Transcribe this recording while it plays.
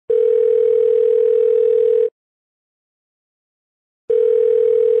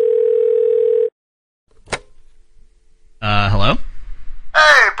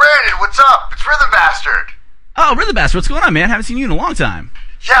what's up? It's Rhythm Bastard. Oh, Rhythm Bastard, what's going on, man? Haven't seen you in a long time.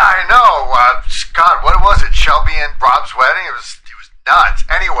 Yeah, I know. God, what was it? Shelby and Rob's wedding? It was nuts.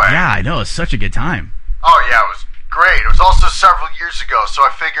 Anyway. Yeah, I know. It's such a good time. Oh, yeah, it was great. It was also several years ago, so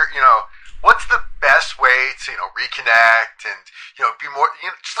I figured, what's the best way to, reconnect and, be more,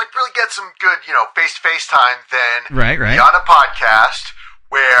 just like really get some good, face-to-face time than right. be on a podcast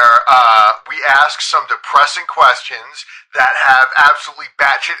where we ask some depressing questions that have absolutely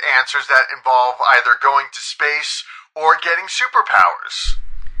batshit answers that involve either going to space or getting superpowers.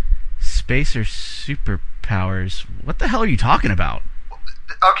 Space or superpowers? What the hell are you talking about?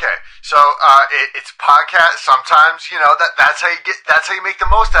 Okay, so it's a podcast. Sometimes that's how you make the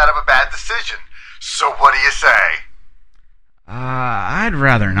most out of a bad decision. So what do you say? I'd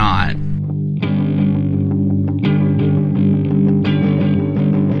rather not.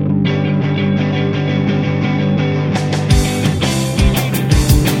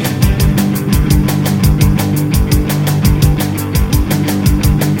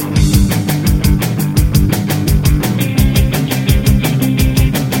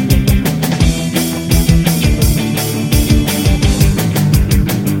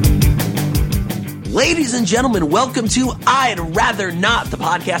 Ladies and gentlemen, welcome to I'd Rather Not, the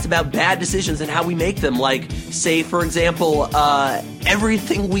podcast about bad decisions and how we make them. Like, say, for example,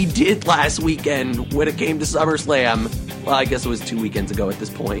 everything we did last weekend when it came to SummerSlam. Well, I guess it was 2 weekends ago at this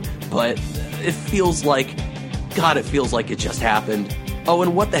point, but it feels like it just happened. Oh,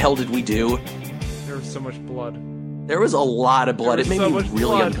 and what the hell did we do? There was so much blood. There was a lot of blood. It made me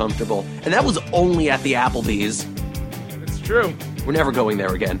really uncomfortable. And that was only at the Applebee's. It's true. We're never going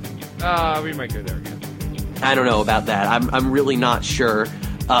there again. We might go there again. I don't know about that. I'm really not sure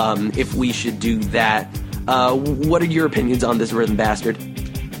if we should do that. What are your opinions on this, Rhythm Bastard?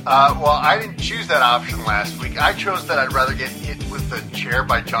 Well, I didn't choose that option last week. I chose that I'd rather get hit with a chair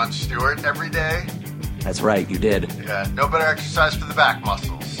by Jon Stewart every day. That's right, you did. Yeah, no better exercise for the back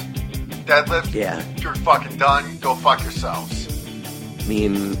muscles. Deadlift? Yeah. You're fucking done. Go fuck yourselves. I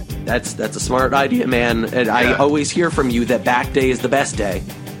mean, that's a smart idea, man. And yeah. I always hear from you that back day is the best day.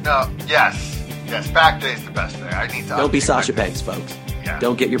 No, yes, back day is the best day. I need to. Don't be Sasha Banks, folks. Yeah.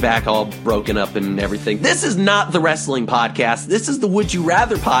 Don't get your back all broken up and everything. This is not the wrestling podcast. This is the Would You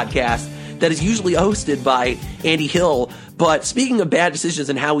Rather podcast that is usually hosted by Andy Hill. But speaking of bad decisions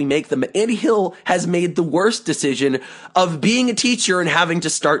and how we make them, Andy Hill has made the worst decision of being a teacher and having to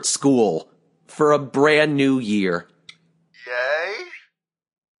start school for a brand new year. Yay?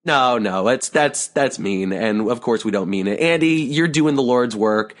 No, that's mean, and of course we don't mean it. Andy, you're doing the Lord's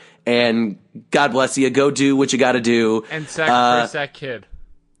work, and God bless you. Go do what you got to do, and sacrifice that kid.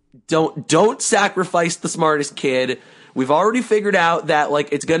 Don't sacrifice the smartest kid. We've already figured out that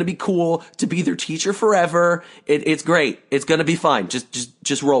it's gonna be cool to be their teacher forever. It's great. It's gonna be fine.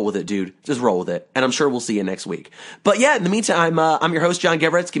 Just roll with it, dude. Just roll with it, and I'm sure we'll see you next week. But yeah, in the meantime, I'm your host John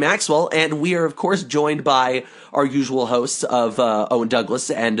Gavretsky Maxwell, and we are of course joined by our usual hosts of Owen Douglas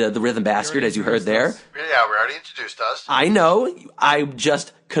and the Rhythm Bastard, as you heard there. Yeah, we already introduced us. I know. I'm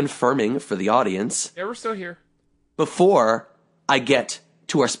just confirming for the audience. Yeah, we're still here. Before I get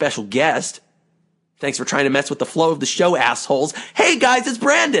to our special guest. Thanks for trying to mess with the flow of the show, assholes. Hey, guys, it's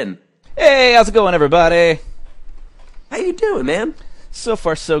Brandon. Hey, how's it going, everybody? How you doing, man? So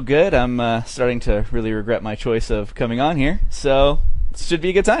far, so good. I'm starting to really regret my choice of coming on here, so it should be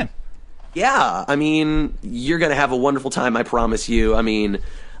a good time. Yeah, I mean, you're going to have a wonderful time, I promise you. I mean,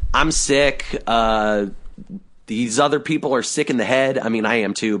 I'm sick. These other people are sick in the head. I mean, I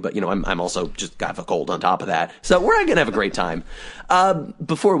am too, but, I'm also just got a cold on top of that. So we're going to have a great time.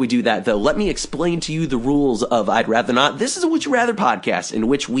 Before we do that, though, let me explain to you the rules of I'd Rather Not. This is a Would You Rather podcast in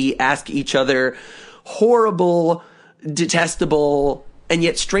which we ask each other horrible, detestable, and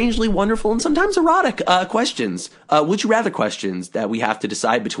yet strangely wonderful and sometimes erotic questions. Would you rather questions that we have to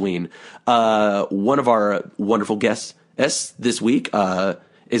decide between. One of our wonderful guests this week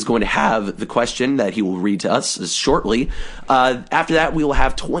is going to have the question that he will read to us shortly. After that, we will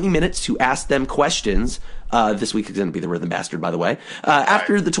have 20 minutes to ask them questions. This week is going to be the Rhythm Bastard, by the way.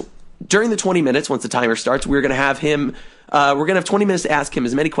 During the 20 minutes, once the timer starts, we're going to have him. We're going to have 20 minutes to ask him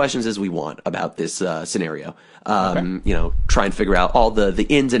as many questions as we want about this scenario. Try and figure out all the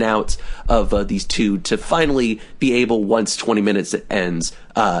ins and outs of these two to finally be able, once 20 minutes ends,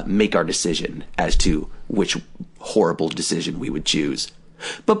 make our decision as to which horrible decision we would choose.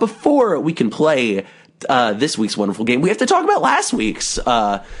 But before we can play this week's wonderful game, we have to talk about last week's,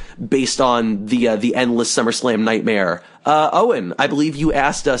 based on the endless SummerSlam nightmare. Owen, I believe you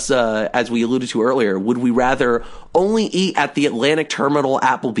asked us, as we alluded to earlier, would we rather only eat at the Atlantic Terminal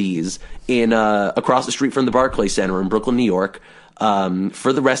Applebee's in across the street from the Barclays Center in Brooklyn, New York,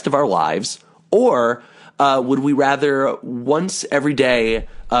 for the rest of our lives, or would we rather once every day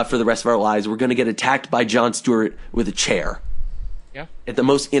for the rest of our lives we're going to get attacked by Jon Stewart with a chair? Yeah. At the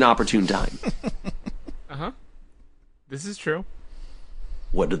most inopportune time. Uh-huh. This is true.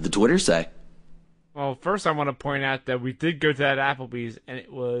 What did the Twitter say? Well, first I want to point out that we did go to that Applebee's, and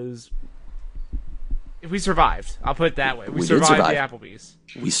it was... We survived. I'll put it that way. We did survived survive. the Applebee's.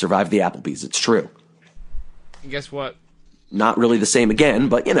 We survived the Applebee's. It's true. And guess what? Not really the same again,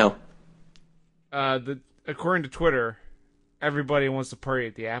 but you know. According to Twitter, everybody wants to party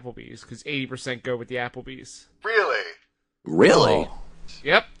at the Applebee's because 80% go with the Applebee's. Really? Really? Oh.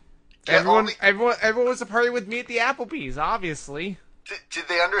 Yep. Yeah, Everyone wants to party with me at the Applebee's, obviously. Did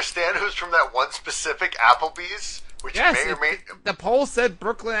they understand who's from that one specific Applebee's? Which Yes, may or may... the poll said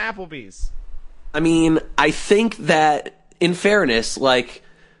Brooklyn Applebee's. I mean, I think that, in fairness, like,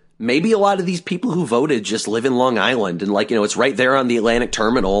 maybe a lot of these people who voted just live in Long Island, and, like, you know, it's right there on the Atlantic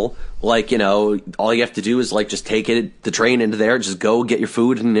Terminal. Like, you know, all you have to do is, like, just take the train into there, just go get your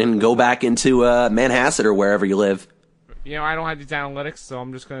food, and then go back into Manhasset or wherever you live. You know, I don't have these analytics, so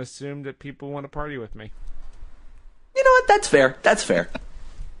I'm just going to assume that people want to party with me. You know what? That's fair. That's fair.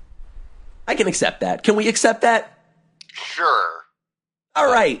 I can accept that. Can we accept that? Sure.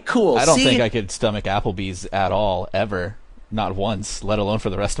 All right, cool. I don't See? think I could stomach Applebee's at all, ever. Not once, let alone for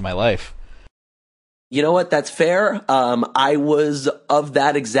the rest of my life. You know what? That's fair. I was of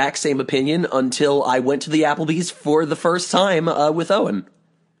that exact same opinion until I went to the Applebee's for the first time with Owen.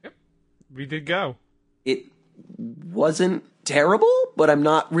 Yep. We did go. It wasn't terrible, but I'm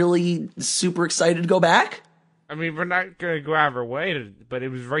not really super excited to go back. I mean, we're not going to go out of our way, but it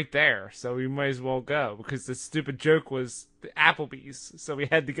was right there, so we might as well go, because the stupid joke was the Applebee's, so we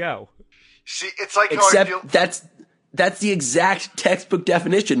had to go. See, it's like how I feel... Except that's the exact textbook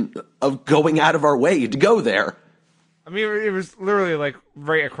definition of going out of our way to go there. I mean, it was literally, like,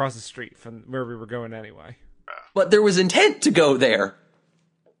 right across the street from where we were going anyway. But there was intent to go there.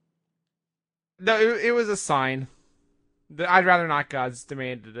 No, it was a sign. I'd rather not God's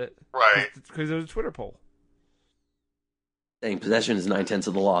demanded it. Right. Because it was a Twitter poll. Saying possession is 9/10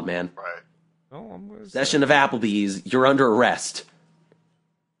 of the law, man. Right. Oh, I'm gonna Possession of Applebee's, you're under arrest.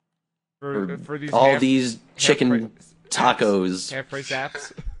 for these All these chicken tacos. half-price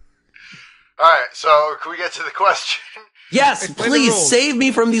apps. All right, so can we get to the question? Yes, Explain the please rules. save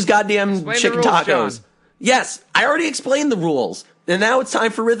me from these goddamn Explain the chicken rules, tacos. John. Yes, I already explained the rules. And now it's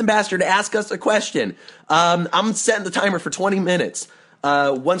time for Rhythm Bastard to ask us a question. I'm setting the timer for 20 minutes.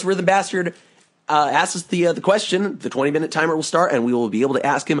 Once Rhythm Bastard asks us the question, the 20-minute timer will start, and we will be able to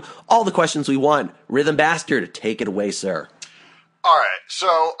ask him all the questions we want. Rhythm Bastard, take it away, sir. All right,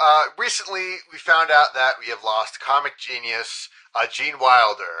 so recently we found out that we have lost comic genius Gene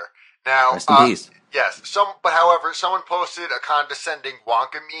Wilder. Now, Rest in peace. Yes, however, someone posted a condescending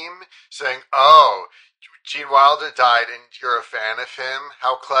Wonka meme saying, "Oh, Gene Wilder died and you're a fan of him?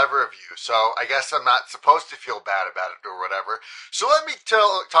 How clever of you." So I guess I'm not supposed to feel bad about it or whatever. So let me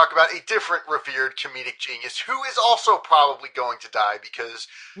talk about a different revered comedic genius who is also probably going to die because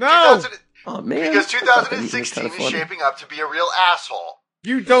No! Oh, man. because That's kinda 2016 is funny. shaping up to be a real asshole.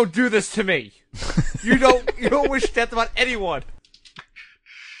 You don't do this to me. You don't wish death about anyone.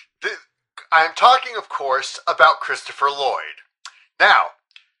 I'm talking, of course, about Christopher Lloyd. Now,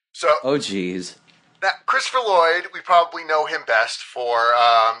 Oh, jeez. Christopher Lloyd, we probably know him best for,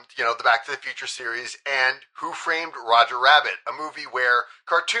 the Back to the Future series and Who Framed Roger Rabbit, a movie where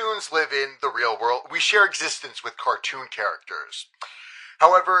cartoons live in the real world. We share existence with cartoon characters.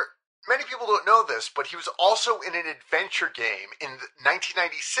 However, many people don't know this, but he was also in an adventure game in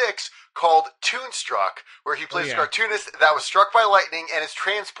 1996 called Toonstruck, where he plays a cartoonist that was struck by lightning and is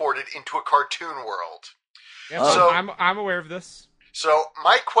transported into a cartoon world. Yeah, Oh. so I'm aware of this. So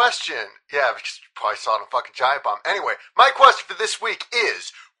my question, because you probably saw it on fucking Giant Bomb. Anyway, my question for this week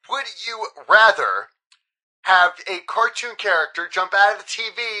is, would you rather have a cartoon character jump out of the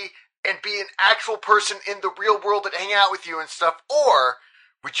TV and be an actual person in the real world and hang out with you and stuff, or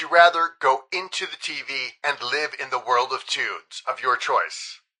would you rather go into the TV and live in the world of Toons of your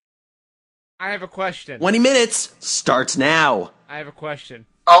choice? I have a question. 20 minutes starts now. I have a question.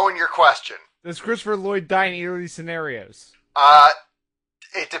 Oh, and your question. Does Christopher Lloyd die in either of these scenarios?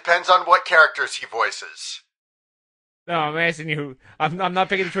 It depends on what characters he voices. No, I'm asking you. I'm not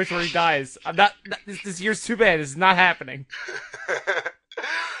picking the choice where he dies. I'm not. This year's too bad. This is not happening.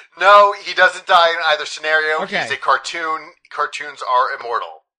 No, he doesn't die in either scenario. Okay. He's a cartoon. Cartoons are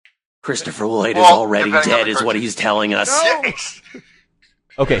immortal. Christopher Lloyd is Well, already depending on dead, the is what cartoon. he's telling us. No! Yes.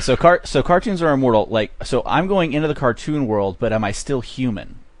 Okay, so cartoons are immortal. So I'm going into the cartoon world, but am I still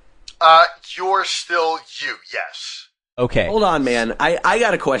human? You're still you, yes. Okay. Hold on, man. I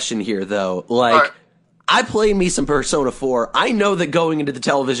got a question here, though. Like, All right. I play me some Persona 4. I know that going into the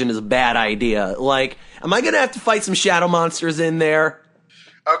television is a bad idea. Like, am I going to have to fight some shadow monsters in there?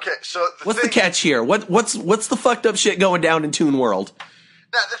 Okay, so What's the catch here? What's the fucked up shit going down in Toon World?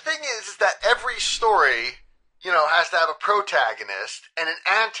 Now, the thing is that every story, has to have a protagonist and an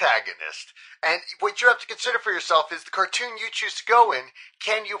antagonist. And what you have to consider for yourself is the cartoon you choose to go in,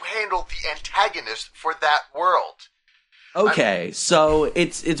 can you handle the antagonist for that world? Okay, so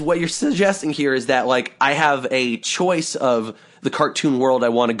it's what you're suggesting here is that, like, I have a choice of the cartoon world I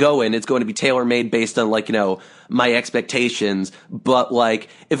want to go in. It's going to be tailor-made based on, like, my expectations. But, like,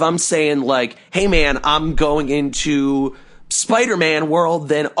 if I'm saying, like, hey, man, I'm going into Spider-Man world,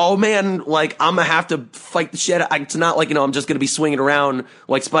 then, oh, man, like, I'm going to have to fight the shit. It's not like, I'm just going to be swinging around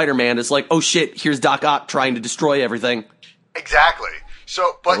like Spider-Man. It's like, oh, shit, here's Doc Ock trying to destroy everything. Exactly.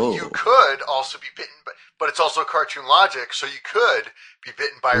 So, but Oh. you could also be bitten, but it's also cartoon logic, so you could be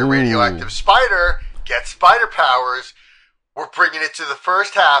bitten by a radioactive spider, get spider powers. We're bringing it to the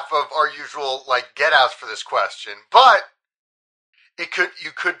first half of our usual, get outs for this question, but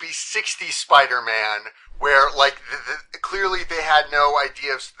you could be 60 Spider-Man, where, clearly they had no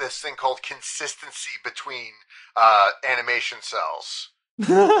idea of this thing called consistency between animation cells.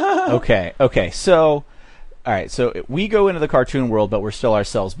 Okay. So, all right. So we go into the cartoon world, but we're still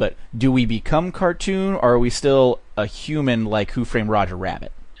ourselves. But do we become cartoon, or are we still a human like Who Framed Roger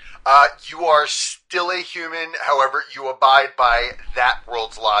Rabbit? You are still a human, however, you abide by that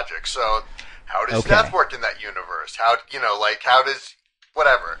world's logic. So, how does death work in that universe? How does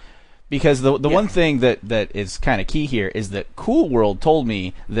whatever? Because the one thing that is kind of key here is that Cool World told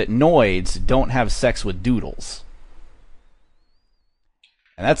me that Noids don't have sex with doodles.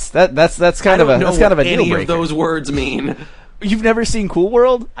 And that's kind of a deal breaker. Any of those words mean? You've never seen Cool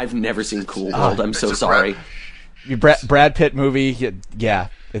World? I've never seen Cool World. I'm so sorry. Brad Pitt movie, yeah.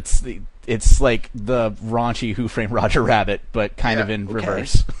 It's like the raunchy Who Framed Roger Rabbit, but kind of in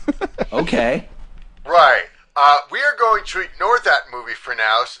reverse. Okay. Right. We are going to ignore that movie for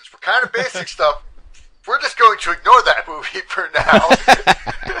now, since we're kind of basic stuff. We're just going to ignore that movie for now.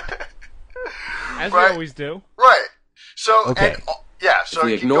 As we always do. Right. So, Okay. So If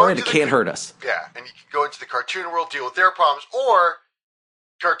we you can ignore go it, it into can't hurt us. Yeah, and you can go into the cartoon world, deal with their problems, or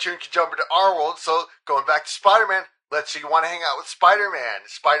cartoon can jump into our world. So, going back to Spider-Man, let's say you want to hang out with Spider-Man.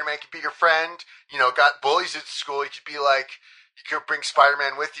 Spider-Man could be your friend. Got bullies at school. You could bring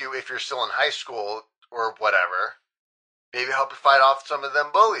Spider-Man with you if you're still in high school or whatever. Maybe help you fight off some of them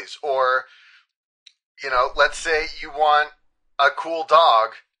bullies. Or, let's say you want a cool dog.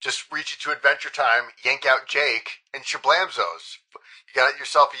 Just reach into Adventure Time, yank out Jake, and shablamzos. You got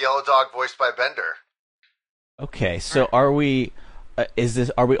yourself a yellow dog voiced by Bender. Okay, so are we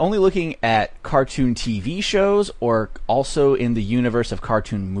only looking at cartoon TV shows, or also in the universe of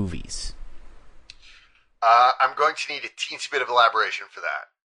cartoon movies? I'm going to need a teensy bit of elaboration for that.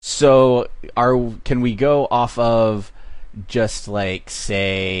 So can we go off of just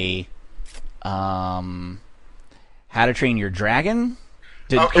say How to Train Your Dragon?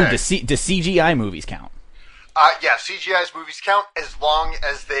 Okay. Does CGI movies count? Yeah, CGI's movies count as long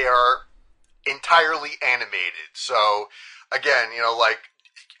as they are entirely animated. So, again,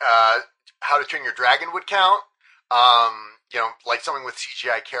 How to Train Your Dragon would count. Like something with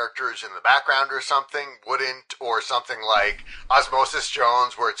CGI characters in the background or something wouldn't, or something like Osmosis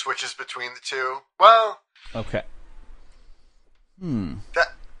Jones where it switches between the two. Well, Okay. yeah.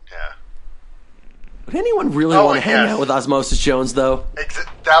 Would anyone really want to hang out with Osmosis Jones, though?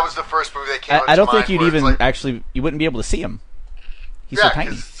 That was the first movie that came out. I don't think you'd even you wouldn't be able to see him. He's so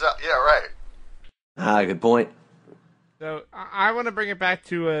tiny. Yeah, right. Good point. So I want to bring it back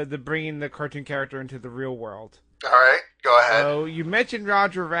to bringing the cartoon character into the real world. All right, go ahead. So you mentioned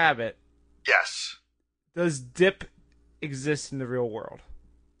Roger Rabbit. Yes. Does Dip exist in the real world?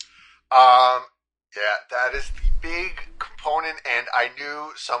 Yeah, that is the big component, and I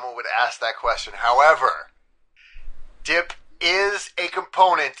knew someone would ask that question. However, Dip is a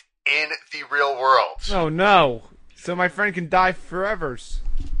component in the real world. Oh no! So my friend can die forevers.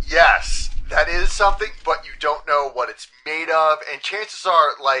 Yes, that is something, but you don't know what it's made of, and chances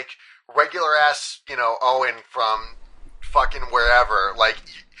are, regular ass, Owen from fucking wherever,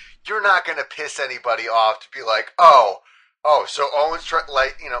 you're not gonna piss anybody off to be like, oh, so Owen's trying,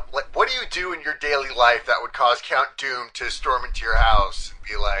 what do you do in your daily life that would cause Count Doom to storm into your house and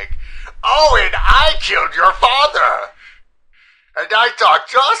be like, Owen, I killed your father, and I talk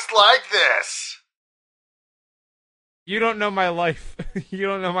just like this. You don't know my life. You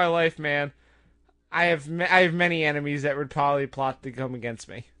don't know my life, man. I have many enemies that would probably plot to come against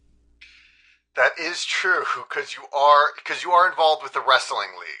me. That is true, because you are involved with the wrestling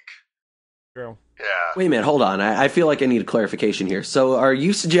league. True. Yeah. Wait a minute, hold on. I feel like I need a clarification here. So are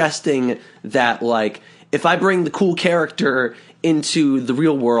you suggesting that, like, if I bring the cool character into the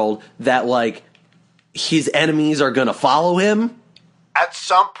real world, that, like, his enemies are going to follow him? At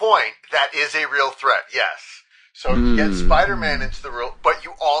some point, that is a real threat, yes. So you get Spider-Man into the real, but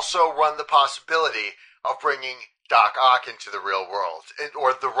you also run the possibility of bringing Doc Ock into the real world,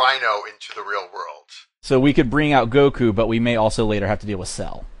 or the Rhino into the real world. So we could bring out Goku, but we may also later have to deal with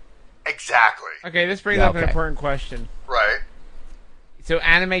Cell. Exactly. Okay, this brings Yeah, up an okay. important question. Right. So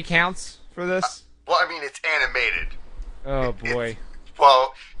anime counts for this? Well, I mean, it's animated. Oh boy.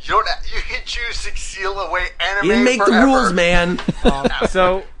 Well, you can choose to seal away anime You didn't make forever. the rules, man.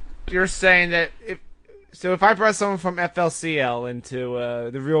 So you're saying that if I brought someone from FLCL into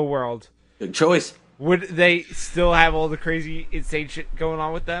the real world, Good choice. would they still have all the crazy insane shit going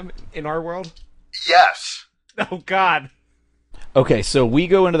on with them in our world? Yes. Oh God. Okay, so we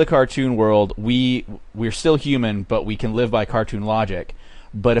go into the cartoon world. We're still human, but we can live by cartoon logic.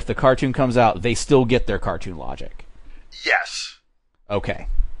 But if the cartoon comes out, they still get their cartoon logic. Yes. Okay.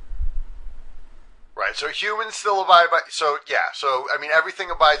 Right, so humans still abide by... So, yeah, so, I mean, everything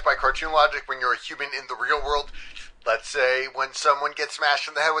abides by cartoon logic when you're a human in the real world. Let's say when someone gets smashed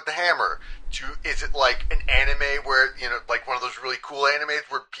in the head with the hammer. Is it like an anime where, like one of those really cool animes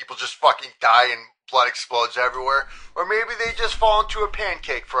where people just fucking die and blood explodes everywhere? Or maybe they just fall into a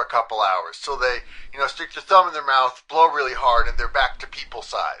pancake for a couple hours. So they, stick their thumb in their mouth, blow really hard, and they're back to people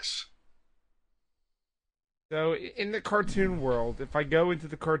size. So in the cartoon world, if I go into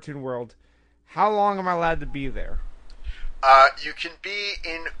the cartoon world, how long am I allowed to be there? You can be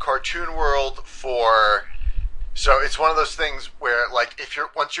in cartoon world for... So it's one of those things where, like,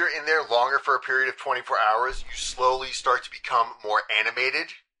 once you're in there longer for a period of 24 hours, you slowly start to become more animated.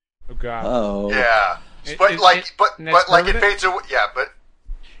 Oh God. Oh. Yeah, It- but it- like, it- but and that's like it permanent? fades away. Yeah, but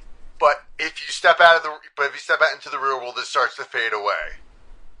if you step out into the real world, it starts to fade away.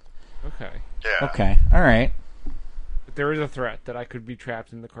 Okay. Yeah. Okay. All right. But there is a threat that I could be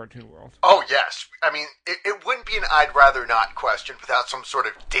trapped in the cartoon world. Oh yes. I mean, it wouldn't be an I'd rather not question without some sort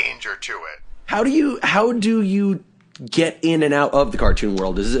of danger to it. How do you get in and out of the cartoon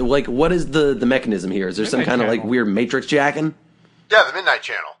world? Is it like, what is the mechanism here? Is there some Midnight kind of like Channel. weird matrix jacking? Yeah, the Midnight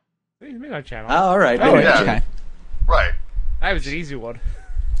Channel. Hey, Midnight Channel. Oh, all right. Oh, Midnight yeah. Channel. okay. Right. That was an easy one.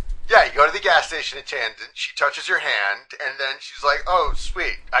 Yeah, you go to the gas station in Tandon. She touches your hand, and then she's like, "Oh,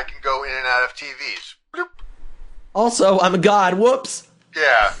 sweet, I can go in and out of TVs." Bloop. Also, I'm a god. Whoops.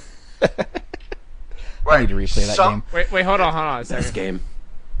 Yeah. I need to replay that game. Wait, hold on a second. This game.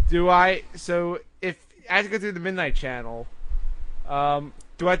 So if I have to go through the Midnight Channel, do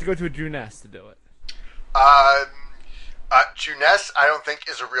I have to go to a Juness to do it? Juness, I don't think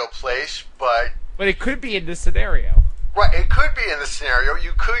is a real place, but But it could be in this scenario. right, it could be in the scenario.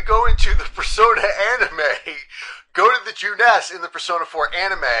 You could go into the Persona anime, go to the Juness in the Persona 4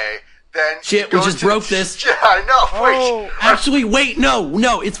 anime, then Shit, go we just into broke this. Yeah, I know. Oh, Actually, wait,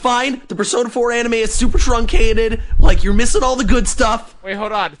 no, it's fine. The Persona 4 anime is super truncated. Like, you're missing all the good stuff. wait,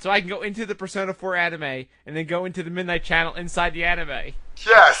 hold on. So I can go into the Persona 4 anime and then go into the Midnight Channel inside the anime.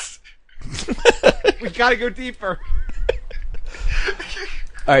 Yes. We gotta go deeper.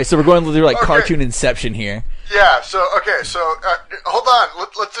 All right, so we're going through like Okay. cartoon inception here. Yeah, so hold on.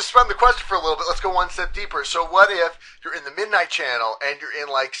 Let's suspend the question for a little bit. Let's go one step deeper. So what if you're in the Midnight Channel and you're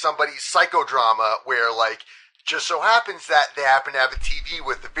in like somebody's psychodrama where like just so happens that they happen to have a TV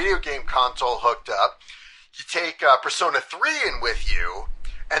with the video game console hooked up. You take Persona 3 in with you,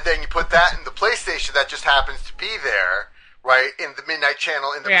 and then you put that in the PlayStation that just happens to be there, right, in the Midnight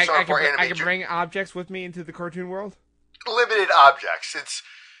Channel in the Wait, Persona 4 anime. I can bring objects with me into the cartoon world? Limited objects. It's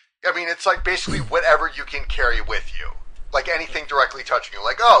like basically whatever you can carry with you. Like anything directly touching you.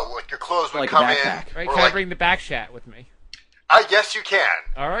 Like your clothes would Like a come in. backpack. Right? Or Can like, I bring the Backshat with me? yes, you can.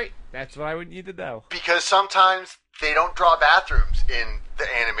 Alright, that's what I would need to know. Because sometimes they don't draw bathrooms in the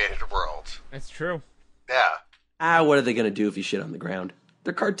animated world. That's true. Yeah. What are they going to do if you shit on the ground?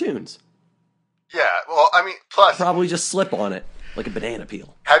 They're cartoons. Yeah. Well, I mean, plus, Probably just slip on it like a banana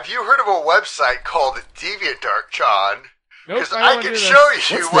peel. have you heard of a website called DeviantArt, John? Nope, Because I I don't can wanna do show this.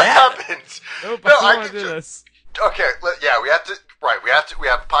 you What's what that? happens. Nope, No, I I don't want can to do ju- this. Okay, we have to. Right, we have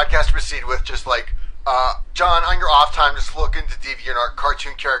a podcast to proceed with. Just like John, on your off time, just look into DeviantArt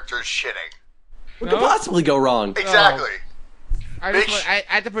cartoon characters shitting. What No. could possibly go wrong? Exactly. I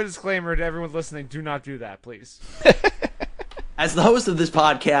had to put a disclaimer to everyone listening, do not do that, please. As the host of this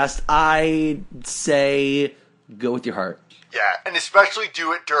podcast, I say go with your heart. Yeah, and especially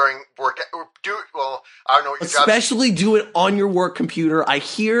do it during work. Well, I don't know what your job. Especially do it on your work computer. I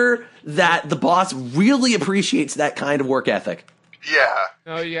hear that the boss really appreciates that kind of work ethic. Yeah,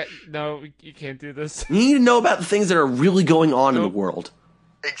 No, you can't do this. You need to know about the things that are really going on in the world.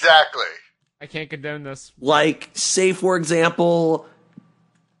 exactly. I can't condone this. Like, say, for example,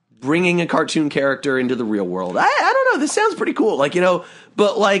 bringing a cartoon character into the real world. I don't know. This sounds pretty cool. Like,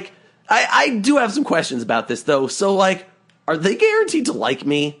 but like, I do have some questions about this though. So like, are they guaranteed to like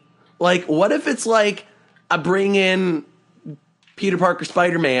me? Like, what if it's like, I bring in Peter Parker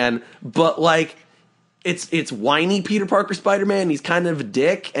Spider-Man, but like, it's whiny Peter Parker Spider-Man. He's kind of a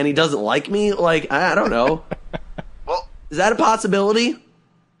dick and he doesn't like me. Like, I don't know. Well, Is that a possibility?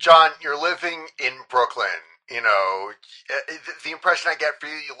 John, you're living in Brooklyn. The impression I get for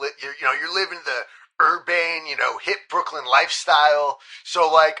you, you're living the urban, hip Brooklyn lifestyle.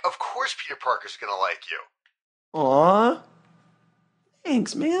 So, like, of course Peter Parker's gonna like you. Aw.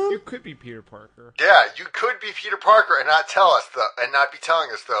 Thanks, man. You could be Peter Parker. Yeah, you could be Peter Parker and not be telling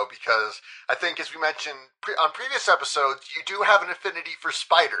us though, because I think, as we mentioned on previous episodes, you do have an affinity for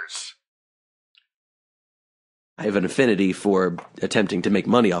spiders. I have an affinity for attempting to make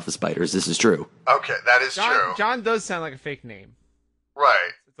money off of spiders. This is true. Okay, that is true. John does sound like a fake name.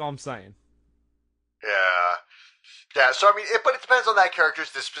 Right. That's all I'm saying. Yeah, so I mean, but it depends on that character's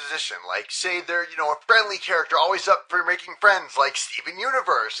disposition. Like, say they're, a friendly character, always up for making friends, like Steven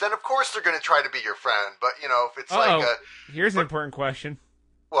Universe, then of course they're going to try to be your friend. But, if it's like a... Here's an important question.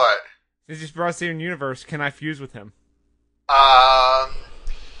 What? Since you brought Steven Universe, can I fuse with him?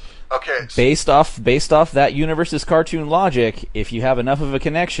 Okay. Based off that universe's cartoon logic, if you have enough of a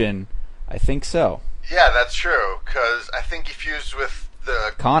connection, I think so. Yeah, that's true, because I think he fused with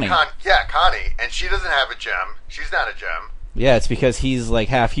the... Connie. Connie, and she doesn't have a gem. She's not a gem. Yeah, it's because he's like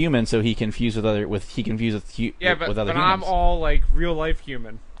half human, so he can fuse with other with other But humans. I'm all like real life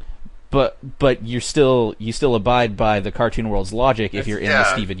human. But you still abide by the cartoon world's logic if you're in the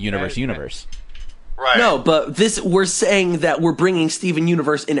Steven Universe universe. Right. No, but we're saying that we're bringing Steven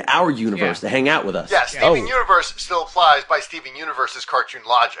Universe in our universe to hang out with us. Yeah, Steven Universe still applies by Steven Universe's cartoon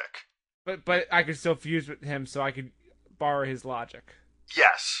logic. But I could still fuse with him, so I could borrow his logic.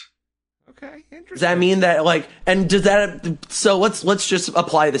 Yes. Okay, interesting. Does that mean that so let's just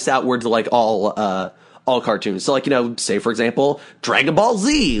apply this outward to like all cartoons. So like, say for example, Dragon Ball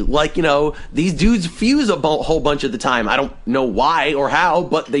Z, like, these dudes fuse a whole bunch of the time. I don't know why or how,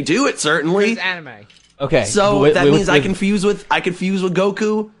 but they do it certainly. It's anime. Okay. So that means I can fuse with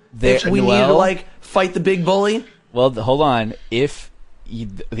Goku if we need to like fight the big bully. Well, hold on. There's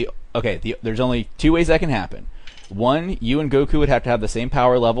only two ways that can happen. One, you and Goku would have to have the same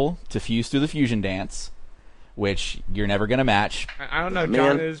power level to fuse through the fusion dance, which you're never going to match. I don't know. Man.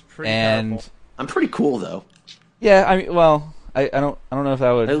 John is pretty powerful. I'm pretty cool though. Yeah, I mean, well, I don't know if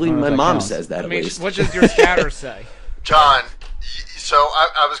that would. At least my mom says that. I At mean, least. what does your scatter say? John, so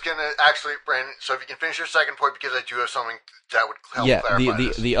I was going to actually, Brandon, so if you can finish your second point, because I do have something that would help clarify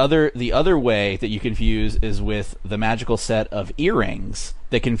this. The other way that you can fuse is with the magical set of earrings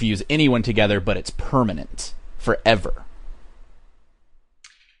that can fuse anyone together, but it's permanent. Forever.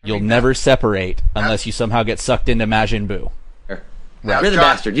 You'll never separate unless you somehow get sucked into Majin Buu. Now, You're the John,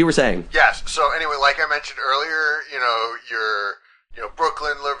 bastard. You were saying. Yes. So anyway, like I mentioned earlier, you're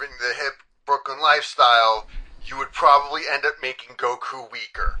Brooklyn, living the hip Brooklyn lifestyle. You would probably end up making Goku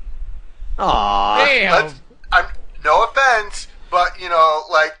weaker. Aww. Damn. No offense, but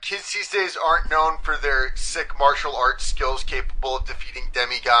like kids these days aren't known for their sick martial arts skills capable of defeating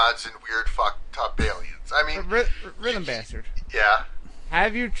demigods and weird fucked up aliens. I mean, Rhythm bastard. Yeah.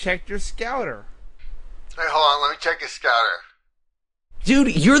 Have you checked your scouter? Hey, hold on. Let me check his scouter.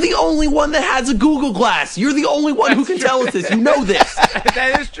 Dude, you're the only one that has a Google Glass. You're the only one who can tell us this. You know this.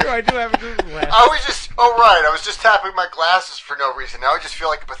 That is true. I do have a Google Glass. I was just tapping my glasses for no reason. Now I just feel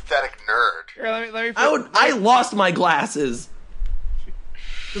like a pathetic nerd. Here, let me I lost my glasses.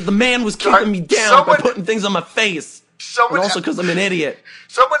 The man was keeping me down by putting things on my face. And also because I'm an idiot.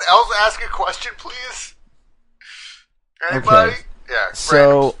 Someone else ask a question, please. Anybody? Okay. Yeah.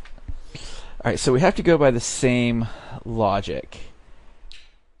 So, all right. So we have to go by the same logic.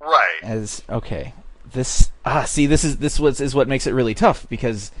 Right. This is what makes it really tough,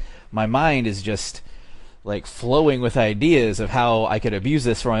 because my mind is just like flowing with ideas of how I could abuse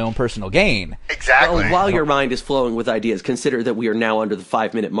this for my own personal gain. Exactly. Well, while your mind is flowing with ideas, consider that we are now under the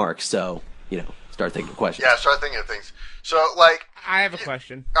 5-minute mark. So start thinking of questions. Yeah, start thinking of things. So, like, I have a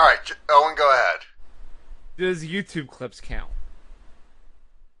question. All right, Owen, go ahead. Does YouTube clips count?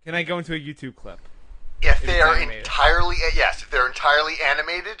 Can I go into a YouTube clip? If they are animated. entirely, yes, if they're entirely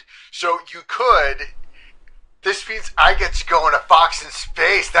animated, so you could, This means I get to go in a Fox in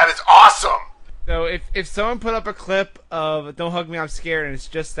space. That is awesome. So if someone put up a clip of "Don't Hug Me, I'm Scared" and it's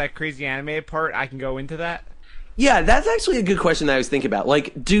just that crazy animated part, I can go into that. Yeah, that's actually a good question that I was thinking about.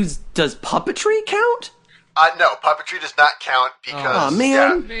 Like, does puppetry count? No, puppetry does not count because... Aw,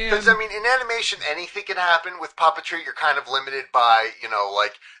 man. Because, I mean, in animation, anything can happen. With puppetry, you're kind of limited by,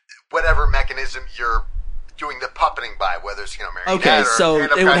 like, whatever mechanism you're doing the puppeting by, whether it's, marionette Okay, or so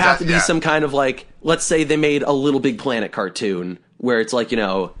stand-up it would guys, have to be yeah. some kind of, like, let's say they made a Little Big Planet cartoon where it's like,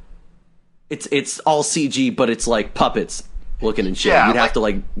 it's all CG, but it's like puppets looking and shit. Yeah, You'd have to,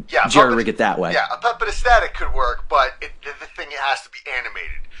 like, jerry-rig it that way. Yeah, a puppet aesthetic could work, but the thing, it has to be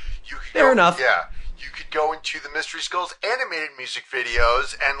animated. You could Fair enough. Yeah. You could go into the Mystery Skulls animated music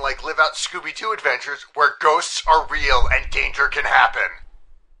videos and, like, live out Scooby-Doo adventures where ghosts are real and danger can happen.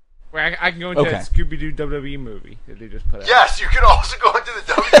 Where I can go into that Scooby-Doo WWE movie that they just put out. Yes, you could also go into the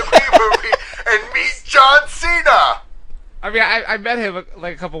WWE movie and meet John Cena. I mean, I met him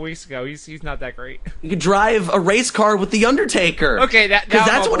like a couple weeks ago. He's not that great. You could drive a race car with The Undertaker. Okay, because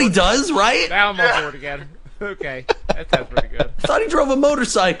that's what he does, right? Now I'm on board again. Okay, that sounds pretty good. I thought he drove a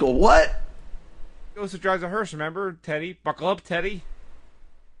motorcycle. What? He also drives a hearse, remember? Teddy. Buckle up, Teddy.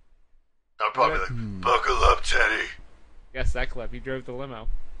 I'm probably like, buckle up, Teddy. Yes, that clip. He drove the limo.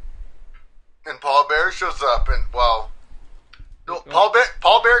 And Paul Bear shows up, and, well... No,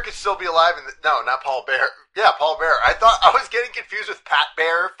 Paul Bear could still be alive in no, not Paul Bear. Yeah, Paul Bear. I thought I was getting confused with Pat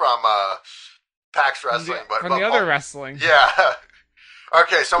Bear from PAX Wrestling, but the other wrestling. Yeah.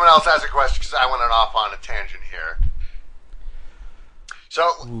 Okay, someone else has a question because I went off on a tangent here. So,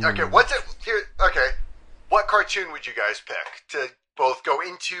 okay, Okay, what cartoon would you guys pick to both go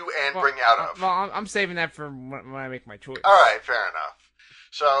into and bring out of? Well, I'm saving that for when I make my choice. All right, fair enough.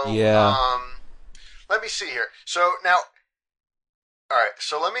 So, let me see here. So now. All right,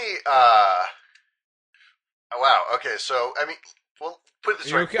 so let me. Wow. Okay, so I mean, well, put it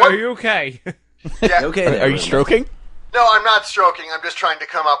this way. Are you okay? Yeah. Okay. Are you stroking? No, I'm not stroking. I'm just trying to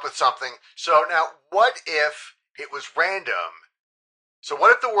come up with something. So now, what if it was random? So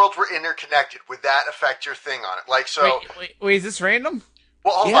what if the worlds were interconnected? Would that affect your thing on it? Like, so. Wait, is this random?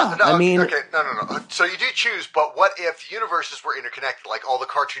 Well, hold Yeah, on. No, I mean- okay, no. So you do choose, but what if the universes were interconnected? Like all the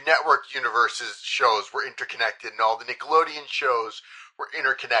Cartoon Network universes shows were interconnected, and all the Nickelodeon shows were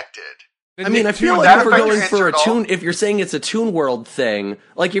interconnected. I mean, I feel Would like that if we're affect your going for a answer at all? Toon, if you're saying it's a Toon World thing,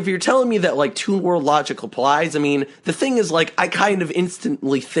 like if you're telling me that like Toon World logic applies, I mean, the thing is like I kind of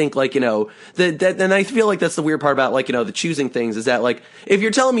instantly think like that, and I feel like that's the weird part about like the choosing things is that like if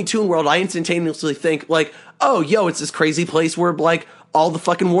you're telling me Toon World, I instantaneously think like, oh, yo, it's this crazy place where like all the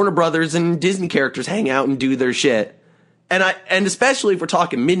fucking Warner Brothers and Disney characters hang out and do their shit. And especially if we're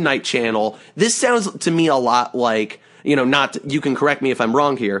talking Midnight Channel, this sounds to me a lot like, you can correct me if I'm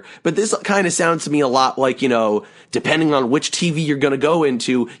wrong here, but this kind of sounds to me a lot like, depending on which TV you're going to go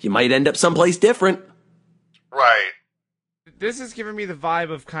into, you might end up someplace different. Right. This is giving me the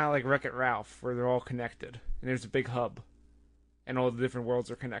vibe of kind of like Wreck-It Ralph, where they're all connected, and there's a big hub, and all the different worlds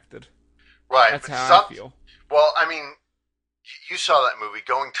are connected. Right. That's how I feel. Well, I mean, you saw that movie.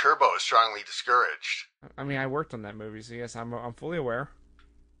 Going Turbo is strongly discouraged. I mean, I worked on that movie, so yes, I'm fully aware.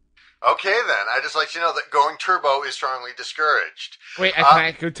 Okay, then. I just like to know that Going Turbo is strongly discouraged. Wait, can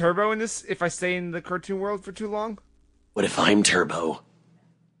I go Turbo in this if I stay in the cartoon world for too long? What if I'm Turbo?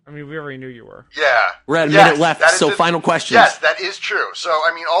 I mean, we already knew you were. Yeah. We're at a minute left, so final questions. Yes, that is true. So,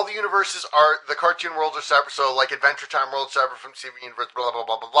 I mean, all the universes the cartoon worlds are separate, so, like, Adventure Time World separate from Steven Universe, blah, blah,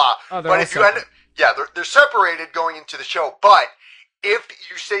 blah, blah, blah. Oh, but if you end up, they're separated going into the show, but if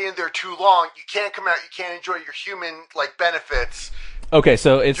you stay in there too long, you can't come out, you can't enjoy your human, like, benefits. Okay,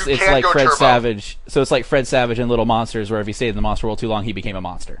 so it's You can't like go Fred Turbo. Savage. So it's like Fred Savage in Little Monsters, where if he stayed in the monster world too long, he became a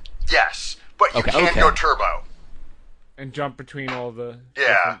monster. Yes, but you Okay. can't go Turbo. And jump between all the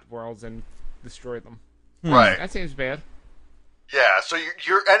Yeah. different worlds and destroy them. Right. That seems bad. Yeah, so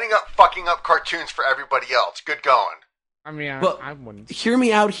you're ending up fucking up cartoons for everybody else. Good going. I mean, Well, I wouldn't. Hear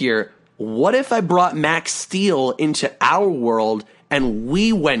me out here. What if I brought Max Steel into our world and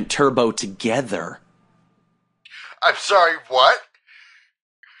we went Turbo together? I'm sorry, what?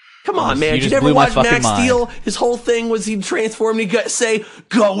 Come on, man. you Did just you ever blew my watch fucking Max mind. Steel? His whole thing was he'd transform and he'd say,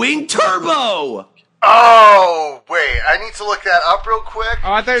 going Turbo! Oh, wait, I need to look that up real quick.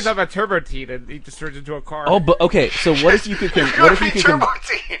 Oh, I thought you were talking about Turbo Teen, and he just turns into a car. Oh, but okay. So what if you could? What if you could? Turbo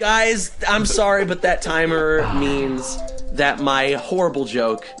Teen? Guys, I'm sorry, but that timer means that my horrible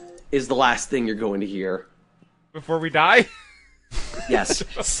joke is the last thing you're going to hear. Before we die? Yes.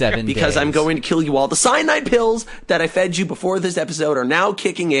 7 Because days. I'm going to kill you all. The cyanide pills that I fed you before this episode are now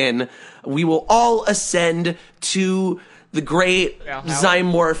kicking in. We will all ascend to the great Valhalla?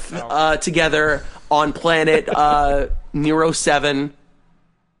 Zymorph together. on planet Nero 7.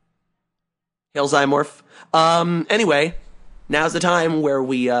 Hail Zymorph. Anyway, now's the time where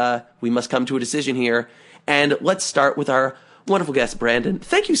we must come to a decision here. And let's start with our wonderful guest, Brandon.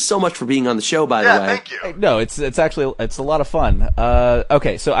 Thank you so much for being on the show, by the way. Yeah, thank you. No, it's actually a lot of fun.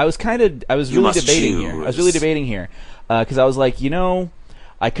 Okay, so I was really debating here because I was like,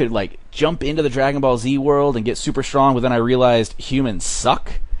 I could like jump into the Dragon Ball Z world and get super strong, but then I realized humans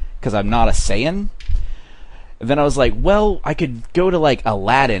suck because I'm not a Saiyan. And then I was like, well, I could go to like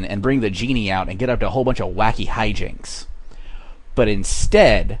Aladdin and bring the genie out and get up to a whole bunch of wacky hijinks. But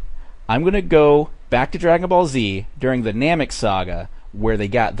instead, I'm gonna go back to Dragon Ball Z during the Namek saga, where they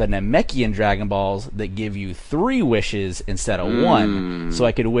got the Namekian Dragon Balls that give you 3 wishes instead of 1, so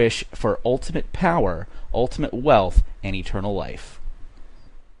I could wish for ultimate power, ultimate wealth, and eternal life.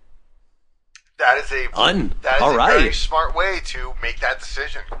 That is a All right. very smart way to make that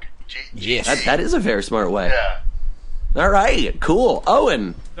decision. Yes. That is a very smart way. Yeah. All right, cool.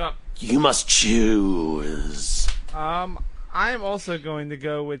 Owen, Uh, you must choose. I'm also going to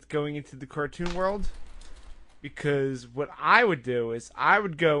go with going into the cartoon world, because what I would do is I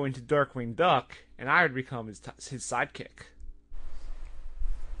would go into Darkwing Duck and I would become his sidekick.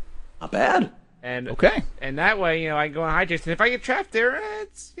 Not bad. And Okay. And that way, I can go on hijinks. And if I get trapped there,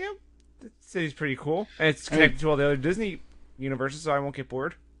 it's the city's pretty cool, and it's connected to all the other Disney universes, so I won't get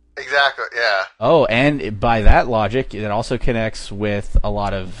bored. Exactly, yeah. Oh, and by that logic, it also connects with a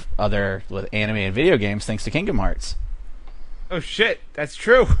lot of other anime and video games thanks to Kingdom Hearts. Oh shit, that's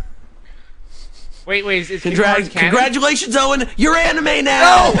true. Wait, is Kingdom Hearts canon? Congratulations, Owen. You're anime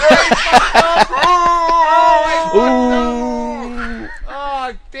now.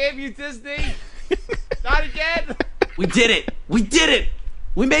 Oh, damn you, Disney! Not again! We did it.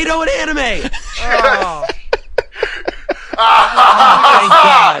 We made Owen anime. Oh. Thank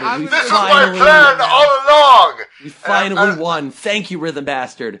God. We This was my finally plan won. all along! We finally won. Thank you, Rhythm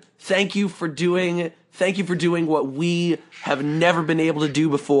Bastard. Thank you for doing what we have never been able to do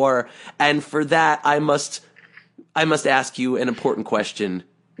before. And for that, I must ask you an important question,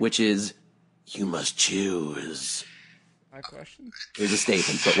 which is, you must choose. My question? There's a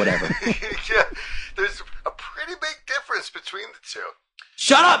statement, but whatever. Yeah, there's a pretty big difference between the two.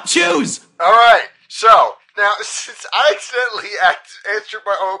 Shut up, choose! All right, so now since I accidentally answered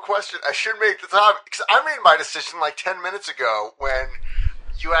my own question, I should make the topic because I made my decision like 10 minutes ago when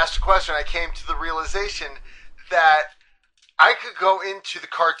you asked a question. I came to the realization that I could go into the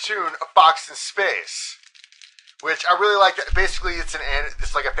cartoon A Fox in Space, which I really like. That basically, it's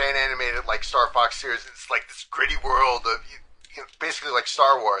like a fan animated like Star Fox series. It's like this gritty world of basically like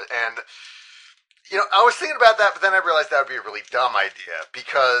Star Wars. And I was thinking about that, but then I realized that would be a really dumb idea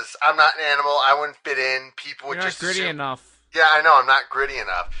because I'm not an animal. I wouldn't fit in. People would You're just not gritty assume, enough. Yeah, I know I'm not gritty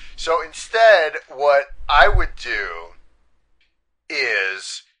enough. So instead, what I would do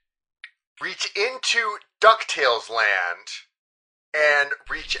is reach into DuckTales land and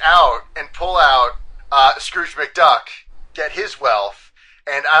reach out and pull out Scrooge McDuck, get his wealth.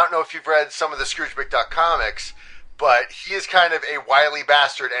 And I don't know if you've read some of the Scrooge McDuck comics, but he is kind of a wily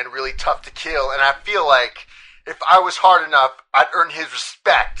bastard and really tough to kill. And I feel like if I was hard enough, I'd earn his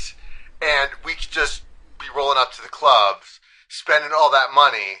respect, and we could just be rolling up to the clubs, spending all that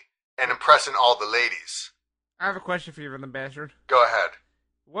money, and impressing all the ladies. I have a question for you, Rhythm Bastard. Go ahead.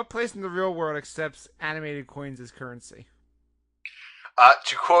 What place in the real world accepts animated coins as currency?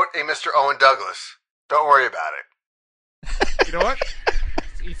 To quote a Mr. Owen Douglas, don't worry about it. You know what?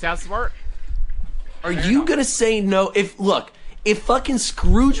 You sound smart. Are you gonna say no? If fucking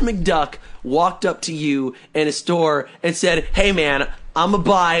Scrooge McDuck walked up to you in a store and said, "Hey man, I'm gonna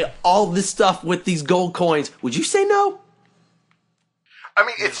buy all this stuff with these gold coins," would you say no? I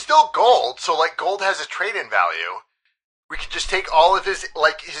mean, it's still gold, so like gold has a trade-in value. We could just take all of his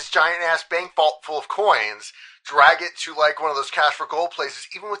giant ass bank vault full of coins, drag it to like one of those cash for gold places.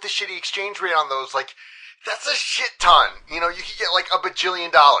 Even with the shitty exchange rate on those, like that's a shit ton. You could get like $1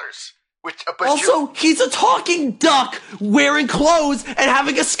 bajillion. Also, he's a talking duck wearing clothes and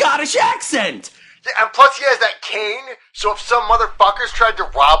having a Scottish accent. Yeah, and plus he has that cane, so if some motherfuckers tried to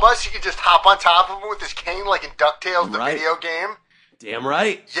rob us, you could just hop on top of him with his cane like in DuckTales, the video game. Damn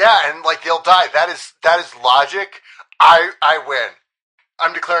right. Yeah, and like they'll die. That is logic. I win.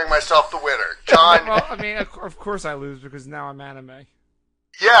 I'm declaring myself the winner. John. Well, I mean, of course I lose because now I'm anime.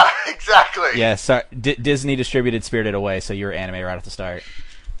 Yeah, exactly. Yeah, sorry. Disney distributed Spirited Away, so you were anime right at the start.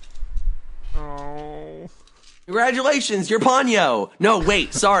 Oh. Congratulations, you're Ponyo. No,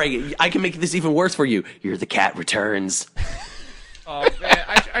 wait, sorry. I can make this even worse for you. You're the Cat Returns. Oh, man.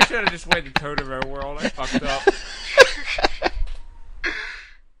 I should have just went to Totoro World. I fucked up.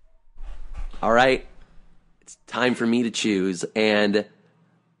 All right, it's time for me to choose, and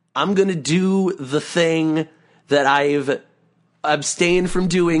I'm going to do the thing that I've abstained from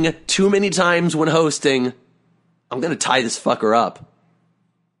doing too many times when hosting. I'm going to tie this fucker up.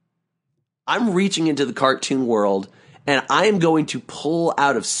 I'm reaching into the cartoon world, and I am going to pull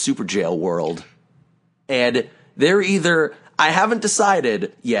out of Super Jail World. And they're either, I haven't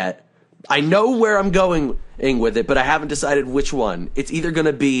decided yet. I know where I'm going with it, but I haven't decided which one. It's either going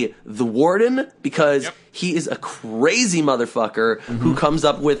to be the Warden, because he is a crazy motherfucker who comes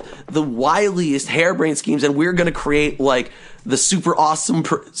up with the wiliest harebrained schemes, and we're going to create, like, the super awesome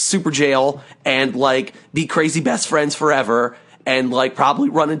super jail and, like, be crazy best friends forever and, like, probably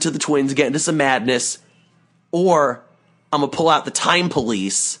run into the twins, get into some madness. Or I'm going to pull out the Time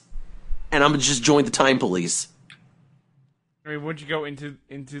Police, and I'm going to just join the Time Police. I mean, would you go into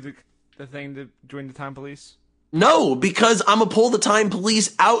the thing to join the Time Police? No, because I'm gonna pull the Time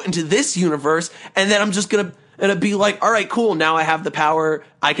Police out into this universe, and then I'm just gonna be like, all right, cool, now I have the power,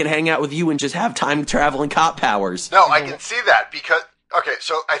 I can hang out with you and just have time-traveling cop powers. No, I can see that, because... Okay,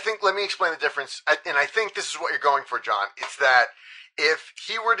 so let me explain the difference, and I think this is what you're going for, John. It's that if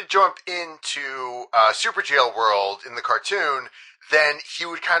he were to jump into Super Jail World in the cartoon, then he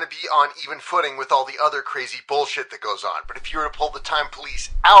would kind of be on even footing with all the other crazy bullshit that goes on. But if you were to pull the Time Police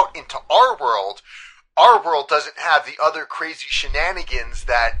out into our world doesn't have the other crazy shenanigans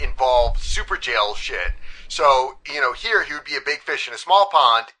that involve Super Jail shit. So, here he would be a big fish in a small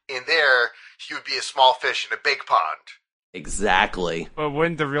pond. In there, he would be a small fish in a big pond. Exactly. But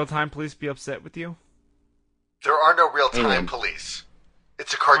wouldn't the real Time Police be upset with you? There are no real Time Police.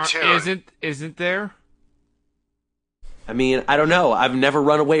 It's a cartoon. Isn't there? I mean, I don't know. I've never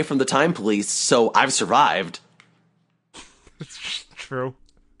run away from the Time Police, so I've survived. It's true.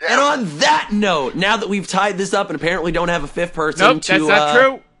 And on that note, now that we've tied this up and apparently don't have a fifth person Nope, that's not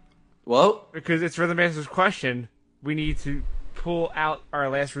true. Whoa. Because it's Rhythm Bastard's question. We need to pull out our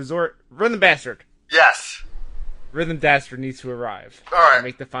last resort. Rhythm Bastard. Yes. Rhythm Bastard needs to arrive. All right. And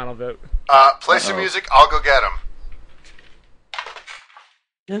make the final vote. Play some music. I'll go get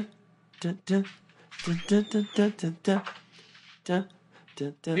him.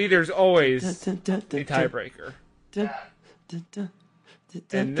 See, there's always a tiebreaker.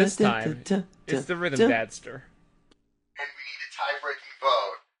 And this time, it's the Rhythm Badster. And we need a tie-breaking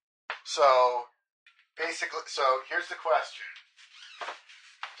vote. So, basically, here's the question.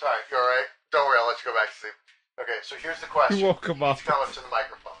 Sorry, you alright? Don't worry, I'll let you go back to sleep. Okay, so here's the question. You woke him up. Come up to the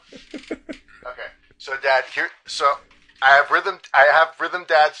microphone. Okay, so Dad, I have Rhythm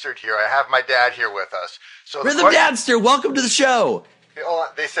Dadster here. I have my dad here with us. So Rhythm Dadster, welcome to the show. Hold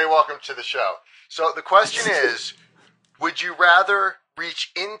on, they say welcome to the show. So the question is, would you rather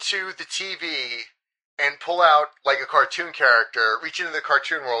reach into the TV and pull out like a cartoon character, reach into the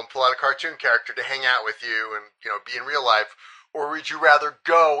cartoon world and pull out a cartoon character to hang out with you and, be in real life, or would you rather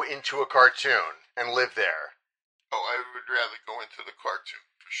go into a cartoon and live there? Oh, I would rather go into the cartoon,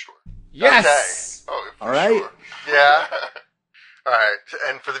 for sure. Yes! Okay. Oh, for All right. sure. Yeah? All right.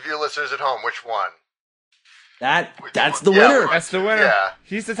 And for the viewer listeners at home, which one? That's the winner. That's the winner. Yeah.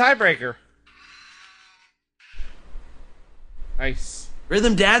 He's the tiebreaker. Nice.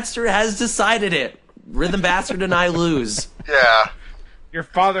 Rhythm Dadster has decided it. Rhythm Bastard and I lose. Yeah. Your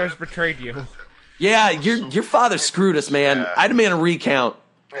father has betrayed you. Yeah, your father screwed us, man. Yeah. I demand a recount.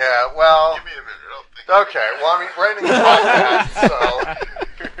 Yeah, well... Give me a minute. I don't think... Okay, well, I mean, we're ending the podcast, so...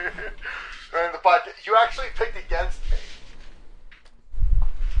 We're ending the podcast. You actually picked against me.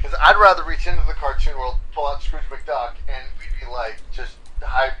 Because I'd rather reach into the cartoon world, pull out Scrooge McDuck, and we'd be like, just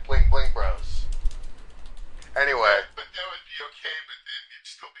high bling bling bros. Anyway. But that would be okay, but then you'd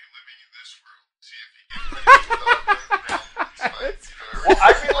still be living in this world. See, if you Well,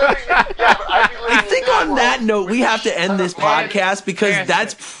 I'd be living in... Yeah, but I'd be living I think in on that note, we have to end this podcast because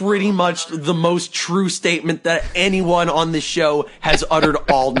that's pretty much the most true statement that anyone on this show has uttered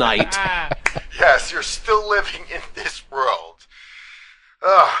all night. Yes, you're still living in this world.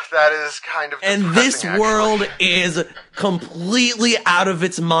 Oh, that is kind of And depressing, this actually. world is completely out of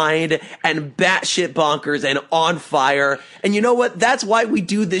its mind and batshit bonkers and on fire. And you know what? That's why we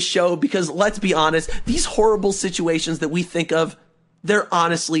do this show, because let's be honest, these horrible situations that we think of, they're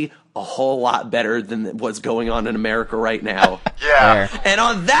honestly a whole lot better than what's going on in America right now. Yeah. And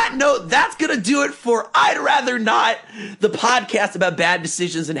on that note, that's going to do it for I'd Rather Not, the podcast about bad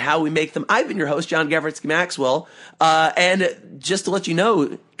decisions and how we make them. I've been your host, John Gavritsky Maxwell. And just to let you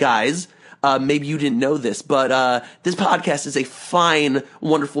know, guys, maybe you didn't know this, but this podcast is a fine,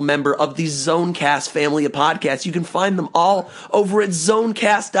 wonderful member of the Zonecast family of podcasts. You can find them all over at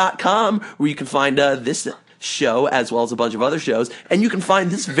zonecast.com, where you can find this show, as well as a bunch of other shows. And you can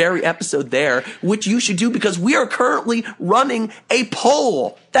find this very episode there, which you should do because we are currently running a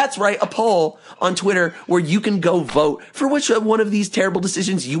poll. That's right, a poll on Twitter where you can go vote for which one of these terrible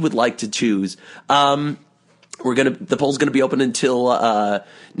decisions you would like to choose. The poll's gonna be open until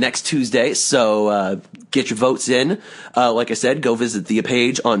next Tuesday, so get your votes in. Like I said, go visit the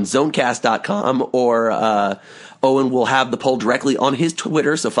page on zonecast.com, or Owen will have the poll directly on his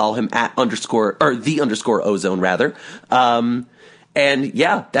Twitter, so follow him at the ozone rather. And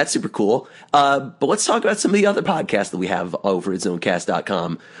yeah, that's super cool. But let's talk about some of the other podcasts that we have over at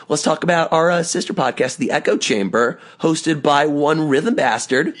zonecast.com. Let's talk about our sister podcast, The Echo Chamber, hosted by one Rhythm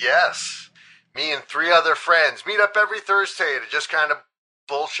Bastard. Yes. Me and 3 other friends meet up every Thursday to just kind of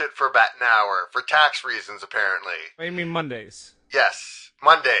bullshit for about an hour, for tax reasons, apparently. What do you mean Mondays? Yes,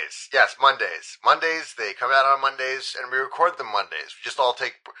 Mondays. Yes, Mondays. Mondays, they come out on Mondays, and we record them Mondays. We just all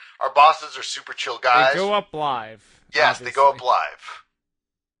take... Our bosses are super chill guys. They go up live. Yes, obviously. they go up live.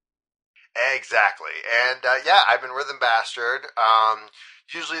 Exactly. And, yeah, I've been Rhythm Bastard.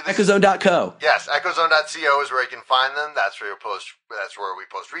 Usually this Echozone.co. Yes, echozone.co is where you can find them. That's where we post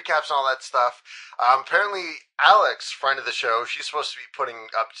recaps and all that stuff. Apparently, Alex, friend of the show, she's supposed to be putting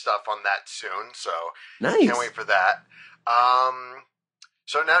up stuff on that soon, so Nice. Can't wait for that.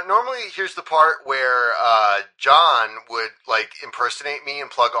 So now, normally, here's the part where John would like impersonate me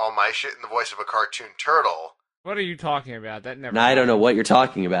and plug all my shit in the voice of a cartoon turtle. What are you talking about? That never. Now, I don't know what you're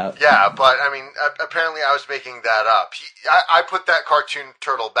talking about. Yeah, but I mean, apparently I was making that up. I put that cartoon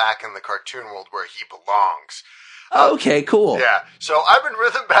turtle back in the cartoon world where he belongs. Okay, cool. Yeah, so I've been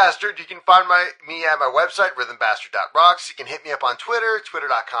Rhythm Bastard. You can find me at my website, rhythmbastard.rocks. You can hit me up on Twitter,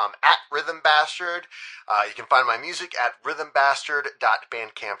 twitter.com @rhythmbastard. You can find my music at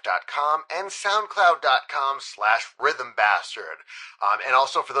rhythmbastard.bandcamp.com and soundcloud.com/rhythmbastard. And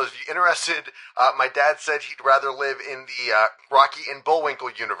also, for those of you interested, my dad said he'd rather live in the Rocky and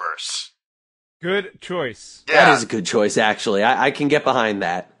Bullwinkle universe. Good choice. Yeah. That is a good choice, actually. I can get behind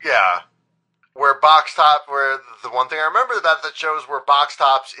that. Yeah. Where the one thing I remember about that show is where box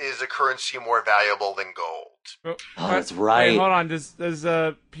tops is a currency more valuable than gold. Oh, that's right. Wait, hold on. Does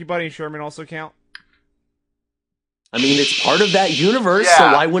Peabody and Sherman also count? I mean, it's part of that universe, Yeah,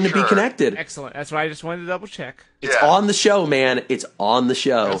 so why wouldn't it sure. be connected? Excellent. That's why I just wanted to double check. It's Yeah. on the show, man. It's on the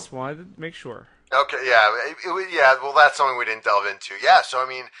show. Just wanted to make sure. Okay, yeah. Well, that's something we didn't delve into. Yeah, so I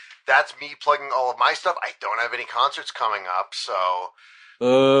mean, that's me plugging all of my stuff. I don't have any concerts coming up, so...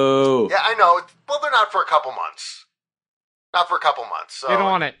 Oh. Yeah, I know. Well, they're not for a couple months. Not for a couple months. So. Get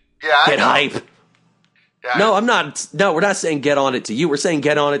on it. Yeah, I Get know. hype. Yeah, No, I'm not. No, we're not saying get on it to you. We're saying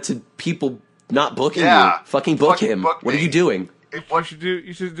get on it to people not booking Yeah. you. Fucking book Fucking him. book What are me. you doing? You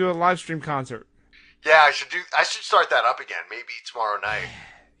should do a live stream concert. Yeah, I should start that up again. Maybe tomorrow night.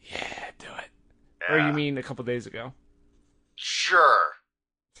 Yeah, do it. Yeah. Or you mean a couple days ago? Sure.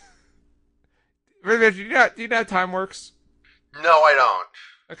 Do you know how time works? No, I don't.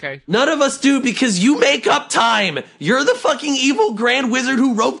 Okay. None of us do because you make up time. You're the fucking evil grand wizard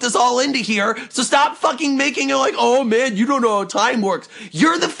who roped us all into here. So stop fucking making it like, oh man, you don't know how time works.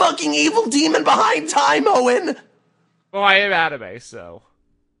 You're the fucking evil demon behind time, Owen. Well, I am anime, so.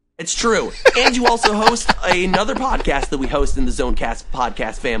 It's true. And you also host another podcast that we host in the Zonecast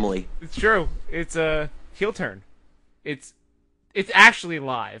podcast family. It's true. It's a heel turn. It's actually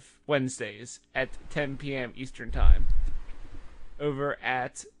live Wednesdays at 10 p.m. Eastern Time over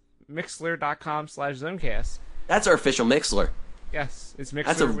at mixler.com/zonecast. That's our official Mixler Yes, it's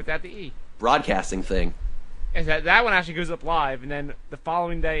That's Mixler a- without the E. broadcasting thing. And that one actually goes up live, and then the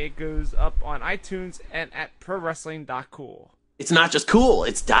following day it goes up on iTunes and at prowrestling.cool. It's not just cool,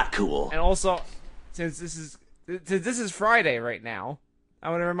 it's .cool. And also, since this is Friday right now,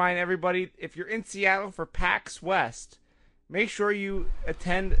 I want to remind everybody, if you're in Seattle for PAX West, make sure you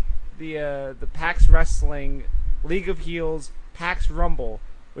attend the PAX Wrestling League of Heels PAX Rumble,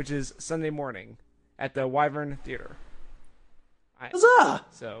 which is Sunday morning at the Wyvern Theater. Huzzah!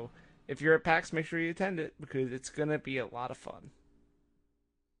 So, if you're at PAX, make sure you attend it, because it's going to be a lot of fun.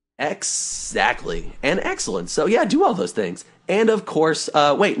 Exactly. And excellent. So yeah, do all those things. And of course,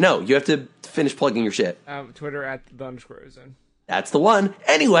 wait, no, you have to finish plugging your shit. Twitter at @the_ozone. That's the one.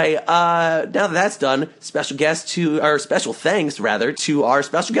 Anyway, now that that's done, special thanks to our special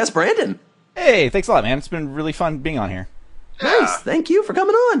guest, Brandon. Hey, thanks a lot, man. It's been really fun being on here. Nice. Thank you for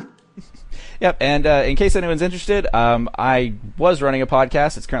coming on. Yep, and in case anyone's interested, I was running a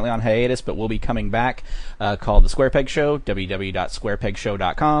podcast. It's currently on hiatus, but we'll be coming back, called The Square Peg Show,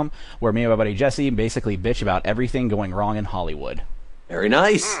 www.squarepegshow.com, where me and my buddy Jesse basically bitch about everything going wrong in Hollywood. Very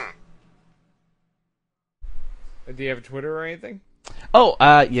nice. Do you have a Twitter or anything? Oh,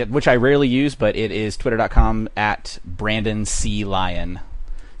 yeah, which I rarely use, but it is twitter.com at Brandon C. Lyon.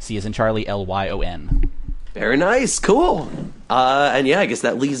 C as in Charlie, Lyon. Very nice. Cool. And yeah, I guess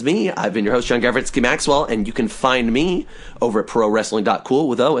that leaves me. I've been your host, John Gavrinsky Maxwell, and you can find me over at prowrestling.cool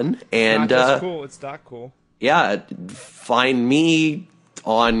with Owen. And, Not just cool, it's not cool. Yeah, find me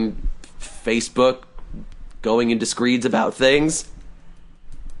on Facebook going into screeds about things.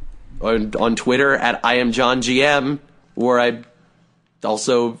 On Twitter at I am John GM, where I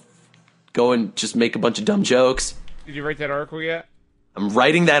also go and just make a bunch of dumb jokes. Did you write that article yet? I'm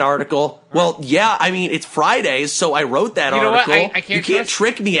writing that article. Well, yeah, I mean, it's Fridays, so I wrote that article. What? I can't you can't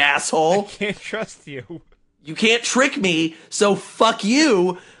trick me, asshole. I can't trust you. You can't trick me, so fuck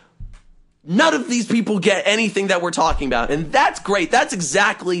you. None of these people get anything that we're talking about, and that's great. That's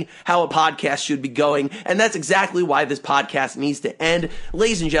exactly how a podcast should be going, and that's exactly why this podcast needs to end.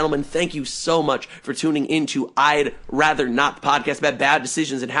 Ladies and gentlemen, thank you so much for tuning into I'd Rather Not, the podcast about bad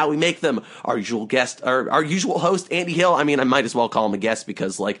decisions and how we make them. Our usual guest, our usual host, Andy Hill. I mean, I might as well call him a guest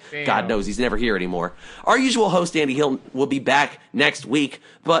because, Damn. God knows he's never here anymore. Our usual host, Andy Hill, will be back next week,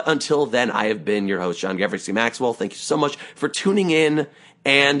 but until then, I have been your host, John Gavrinsky Maxwell. Thank you so much for tuning in.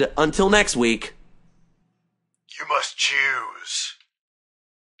 And until next week, You must choose.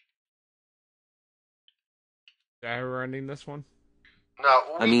 Is that how we're ending this one? No,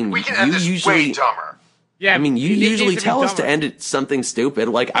 I mean, we can you end this usually- way dumber. Yeah, I mean, you it needs usually be tell us to dumber. end it something stupid.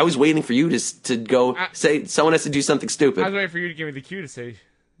 Like, I was waiting for you to go say someone has to do something I was stupid. waiting for you to give me the cue to say,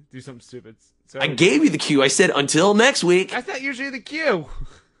 do something stupid. So I gave you the cue. I said, until next week. That's not usually the cue.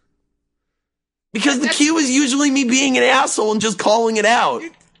 Because the cue is usually me being an asshole and just calling it out.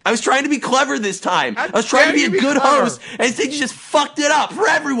 I was trying to be clever this time. I was trying to be a good clever? host, and instead you just fucked it up for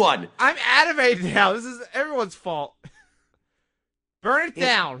everyone. I'm animated now. This is everyone's fault. Burn it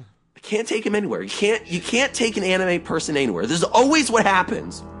down. I can't take him anywhere. You can't take an anime person anywhere. This is always what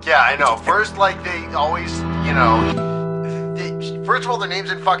happens. Yeah, I know. First, like, they always, first of all, their name's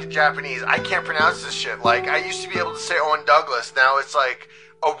in fucking Japanese. I can't pronounce this shit. Like, I used to be able to say Owen Douglas. Now it's like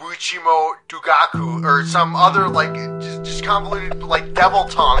Obuchimo Dugaku or some other, like, just convoluted, like, devil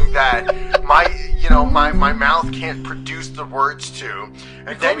tongue that my mouth can't produce the words to. And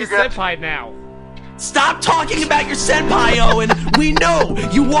Call then me you're gonna senpai now. Stop talking about your senpai, Owen. We know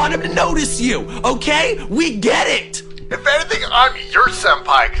you want him to notice you, okay? We get it. If anything, I'm your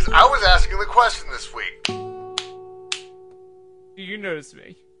senpai, because I was asking the question this week. You notice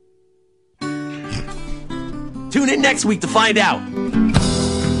me. Tune in next week to find out.